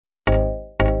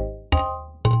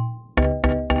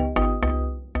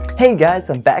Hey guys,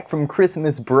 I'm back from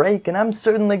Christmas break and I'm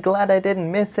certainly glad I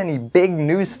didn't miss any big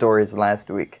news stories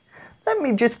last week. Let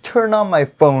me just turn on my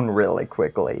phone really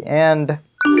quickly and...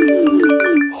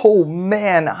 oh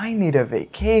man, I need a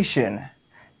vacation.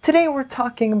 Today we're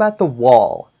talking about the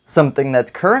wall, something that's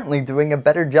currently doing a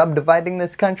better job dividing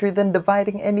this country than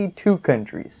dividing any two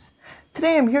countries.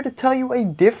 Today I'm here to tell you a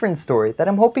different story that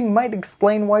I'm hoping might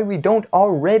explain why we don't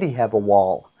already have a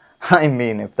wall. I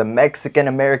mean, if the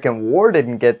Mexican-American War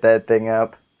didn't get that thing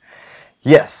up.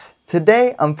 Yes,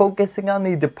 today I'm focusing on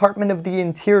the Department of the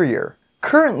Interior,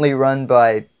 currently run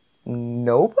by...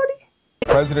 nobody?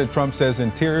 President Trump says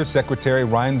Interior Secretary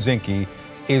Ryan Zinke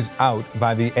is out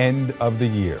by the end of the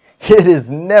year. It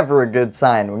is never a good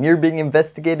sign when you're being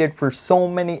investigated for so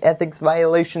many ethics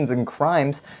violations and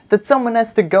crimes that someone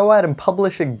has to go out and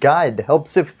publish a guide to help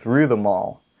sift through them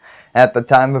all. At the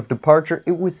time of departure,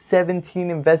 it was 17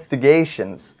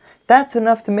 investigations. That's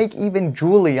enough to make even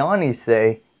Giuliani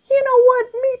say, you know what,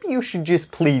 maybe you should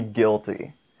just plead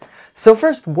guilty. So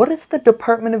first, what does the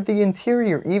Department of the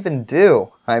Interior even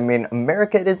do? I mean,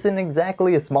 America isn't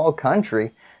exactly a small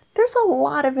country. There's a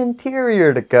lot of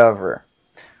interior to cover.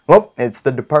 Well, it's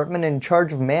the department in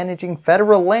charge of managing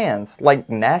federal lands, like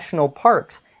national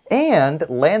parks, and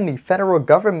land the federal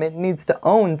government needs to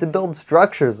own to build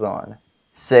structures on.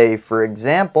 Say, for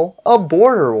example, a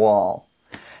border wall.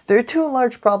 There are two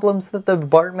large problems that the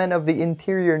Department of the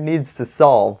Interior needs to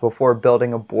solve before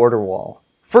building a border wall.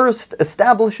 First,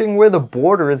 establishing where the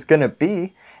border is going to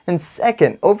be, and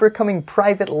second, overcoming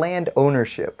private land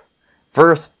ownership.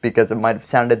 First, because it might have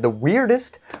sounded the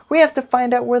weirdest, we have to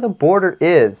find out where the border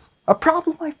is, a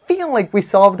problem I feel like we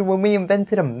solved when we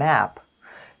invented a map.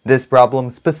 This problem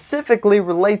specifically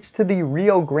relates to the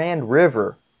Rio Grande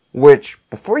River, which,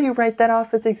 before you write that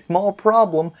off as a small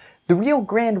problem, the Rio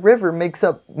Grande River makes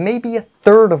up maybe a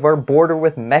third of our border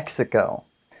with Mexico.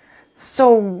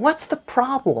 So what's the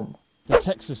problem? The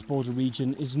Texas border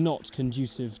region is not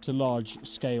conducive to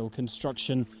large-scale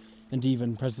construction, and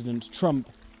even President Trump,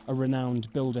 a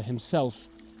renowned builder himself,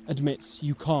 admits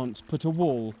you can't put a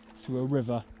wall through a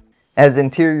river. As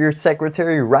Interior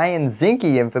Secretary Ryan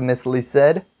Zinke infamously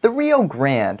said, the Rio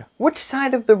Grande, which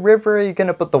side of the river are you going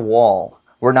to put the wall?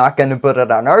 We're not going to put it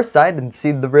on our side and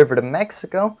cede the river to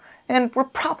Mexico, and we're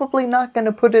probably not going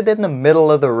to put it in the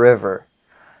middle of the river.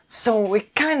 So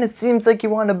it kind of seems like you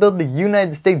want to build the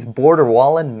United States border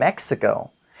wall in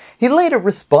Mexico. He later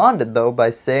responded though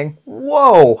by saying,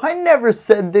 "Whoa, I never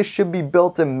said this should be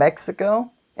built in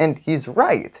Mexico." And he's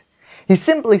right. He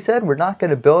simply said we're not going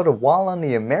to build a wall on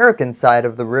the American side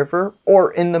of the river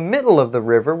or in the middle of the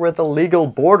river where the legal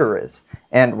border is.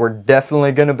 And we're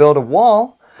definitely going to build a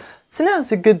wall. So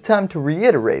now's a good time to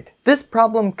reiterate, this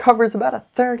problem covers about a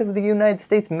third of the United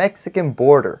States-Mexican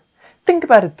border. Think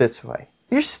about it this way.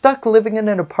 You're stuck living in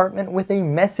an apartment with a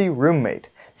messy roommate,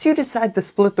 so you decide to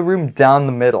split the room down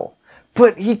the middle.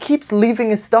 But he keeps leaving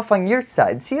his stuff on your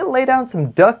side, so you lay down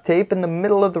some duct tape in the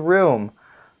middle of the room.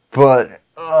 But,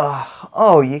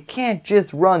 you can't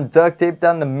just run duct tape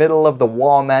down the middle of the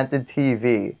wall-mounted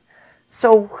TV.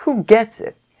 So who gets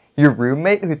it? Your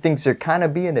roommate who thinks you're kind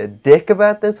of being a dick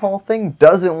about this whole thing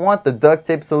doesn't want the duct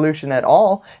tape solution at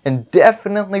all and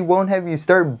definitely won't have you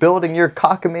start building your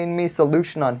cockamamie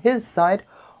solution on his side,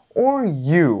 or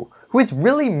you, who is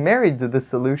really married to the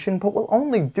solution but will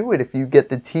only do it if you get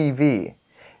the TV,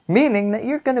 meaning that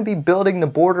you're going to be building the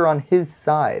border on his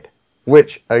side,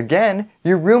 which, again,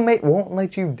 your roommate won't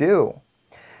let you do.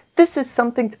 This is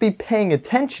something to be paying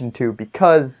attention to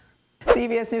because...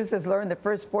 CBS News has learned the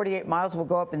first 48 miles will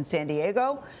go up in San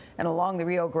Diego and along the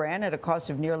Rio Grande at a cost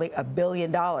of nearly $1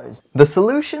 billion. The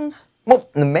solutions? Well,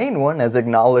 the main one, as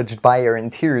acknowledged by our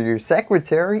Interior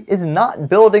Secretary, is not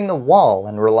building the wall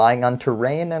and relying on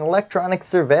terrain and electronic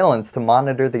surveillance to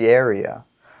monitor the area.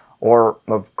 Or,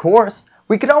 of course,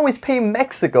 we could always pay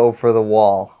Mexico for the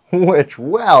wall, which,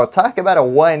 wow, talk about a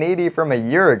 180 from a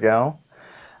year ago.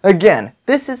 Again,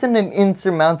 this isn't an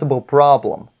insurmountable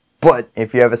problem. But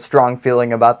if you have a strong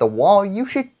feeling about the wall, you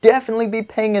should definitely be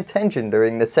paying attention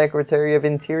during the Secretary of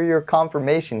Interior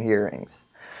confirmation hearings.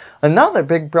 Another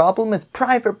big problem is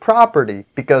private property,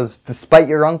 because despite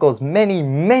your uncle's many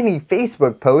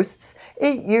Facebook posts,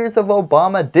 8 years of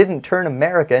Obama didn't turn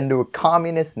America into a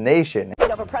communist nation.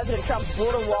 Over President Trump's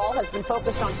border wall has been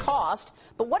focused on cost,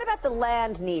 but what about the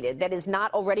land needed that is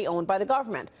not already owned by the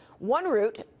government? One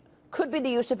route could be the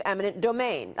use of eminent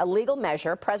domain, a legal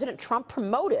measure President Trump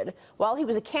promoted while he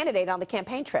was a candidate on the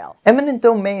campaign trail. Eminent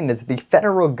domain is the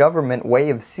federal government way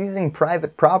of seizing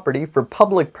private property for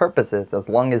public purposes as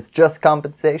long as just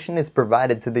compensation is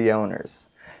provided to the owners.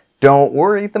 Don't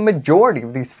worry, the majority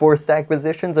of these forced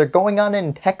acquisitions are going on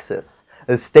in Texas.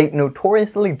 a state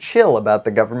notoriously chill about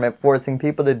the government forcing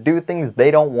people to do things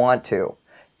they don't want to.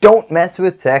 Don't mess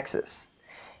with Texas.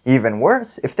 Even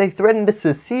worse, if they threaten to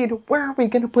secede, where are we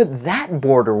going to put that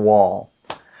border wall?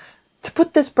 To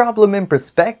put this problem in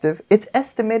perspective, it's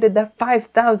estimated that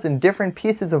 5,000 different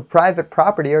pieces of private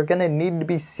property are going to need to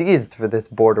be seized for this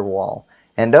border wall.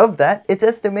 And of that, it's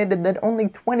estimated that only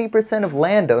 20% of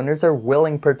landowners are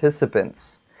willing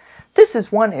participants. This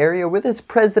is one area where this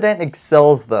president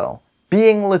excels though,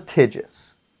 being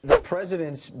litigious. The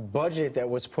president's budget that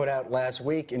was put out last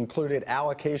week included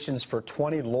allocations for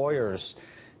 20 lawyers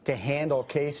to handle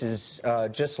cases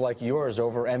just like yours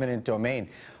over eminent domain.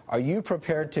 Are you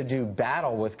prepared to do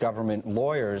battle with government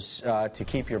lawyers to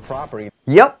keep your property?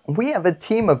 Yep, we have a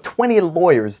team of 20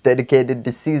 lawyers dedicated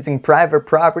to seizing private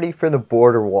property for the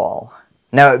border wall.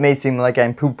 Now it may seem like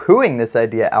I'm poo-pooing this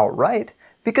idea outright,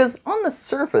 because on the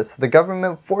surface, the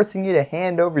government forcing you to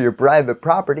hand over your private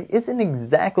property isn't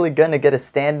exactly gonna get a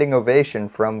standing ovation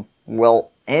from,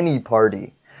 well, any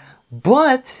party.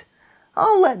 But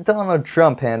I'll let Donald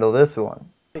Trump handle this one.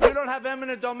 You don't have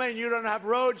eminent domain, you don't have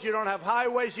roads, you don't have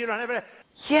highways, you don't have anything.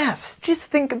 Yes,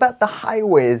 just think about the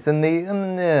highways and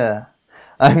the...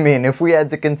 I mean, if we had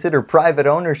to consider private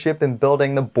ownership in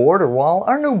building the border wall,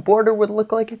 our new border would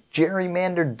look like a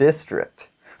gerrymandered district.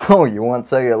 Oh, you want to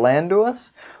sell your land to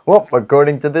us? Well,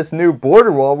 according to this new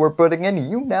border wall we're putting in,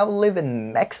 you now live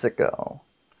in Mexico.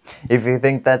 If you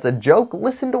think that's a joke,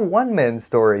 listen to one man's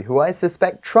story who I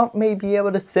suspect Trump may be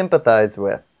able to sympathize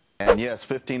with. And yes,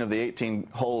 15 of the 18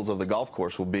 holes of the golf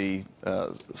course will be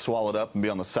swallowed up and be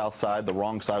on the south side, the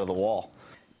wrong side of the wall.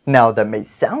 Now that may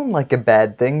sound like a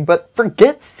bad thing, but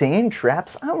forget sand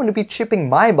traps, I want to be chipping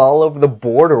my ball over the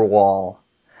border wall.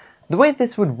 The way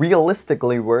this would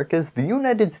realistically work is the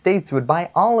United States would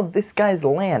buy all of this guy's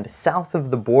land south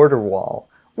of the border wall,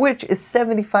 which is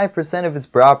 75% of his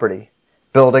property.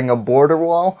 Building a border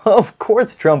wall? Of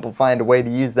course Trump will find a way to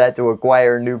use that to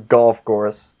acquire a new golf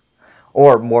course.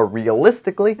 Or more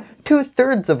realistically,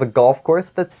 2/3 of a golf course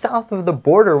that's south of the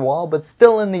border wall but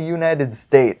still in the United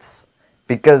States.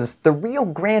 Because the Rio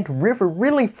Grande River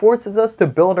really forces us to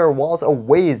build our walls a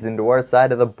ways into our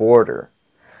side of the border.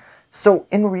 So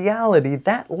in reality,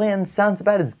 that land sounds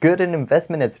about as good an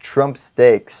investment as Trump's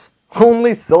steaks.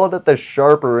 Only sold at the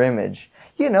sharper image.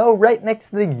 You know, right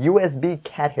next to the USB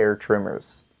cat hair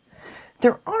trimmers.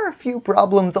 There are a few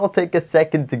problems I'll take a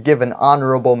second to give an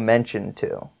honorable mention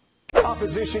to.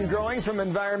 Opposition growing from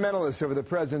environmentalists over the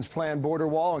president's planned border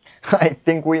wall. I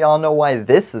think we all know why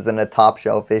this isn't a top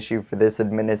shelf issue for this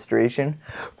administration.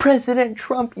 President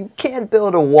Trump, you can't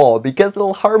build a wall because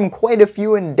it'll harm quite a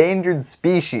few endangered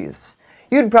species.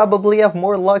 You'd probably have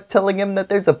more luck telling him that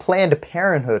there's a Planned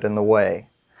Parenthood in the way.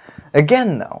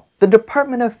 Again though, the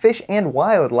Department of Fish and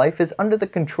Wildlife is under the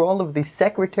control of the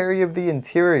Secretary of the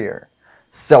Interior.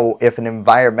 So if an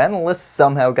environmentalist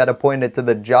somehow got appointed to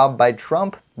the job by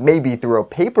Trump, maybe through a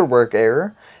paperwork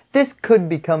error, this could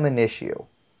become an issue.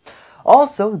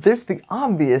 Also, there's the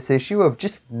obvious issue of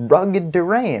just rugged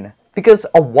terrain, because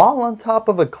a wall on top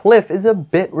of a cliff is a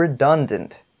bit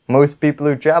redundant. Most people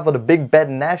who travel to Big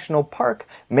Bend National Park,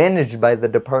 managed by the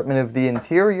Department of the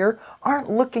Interior,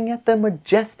 aren't looking at the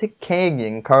majestic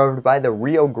canyon carved by the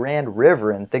Rio Grande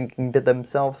River and thinking to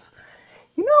themselves,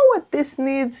 you know what this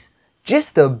needs?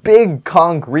 Just a big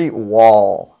concrete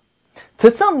wall. To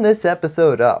sum this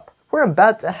episode up, we're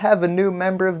about to have a new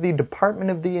member of the Department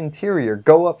of the Interior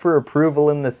go up for approval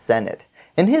in the Senate,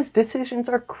 and his decisions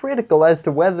are critical as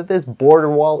to whether this border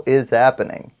wall is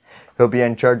happening. He'll be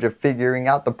in charge of figuring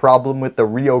out the problem with the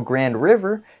Rio Grande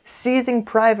River, seizing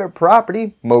private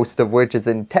property, most of which is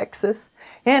in Texas,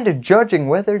 and judging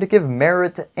whether to give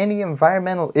merit to any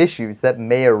environmental issues that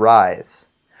may arise.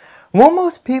 While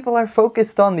most people are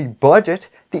focused on the budget,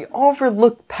 the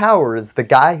overlooked power is the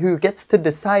guy who gets to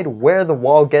decide where the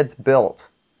wall gets built.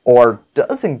 Or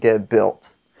doesn't get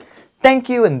built. Thank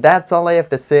you, and that's all I have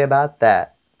to say about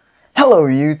that. Hello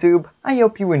YouTube, I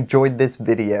hope you enjoyed this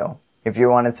video. If you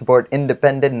want to support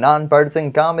independent,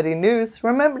 nonpartisan comedy news,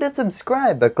 remember to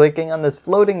subscribe by clicking on this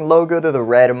floating logo to the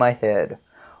right of my head.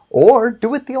 Or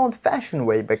do it the old-fashioned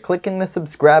way by clicking the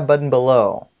subscribe button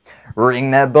below.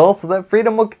 Ring that bell so that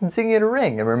freedom will continue to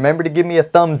ring, and remember to give me a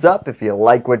thumbs up if you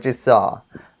like what you saw.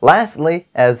 Lastly,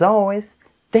 as always,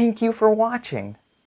 thank you for watching.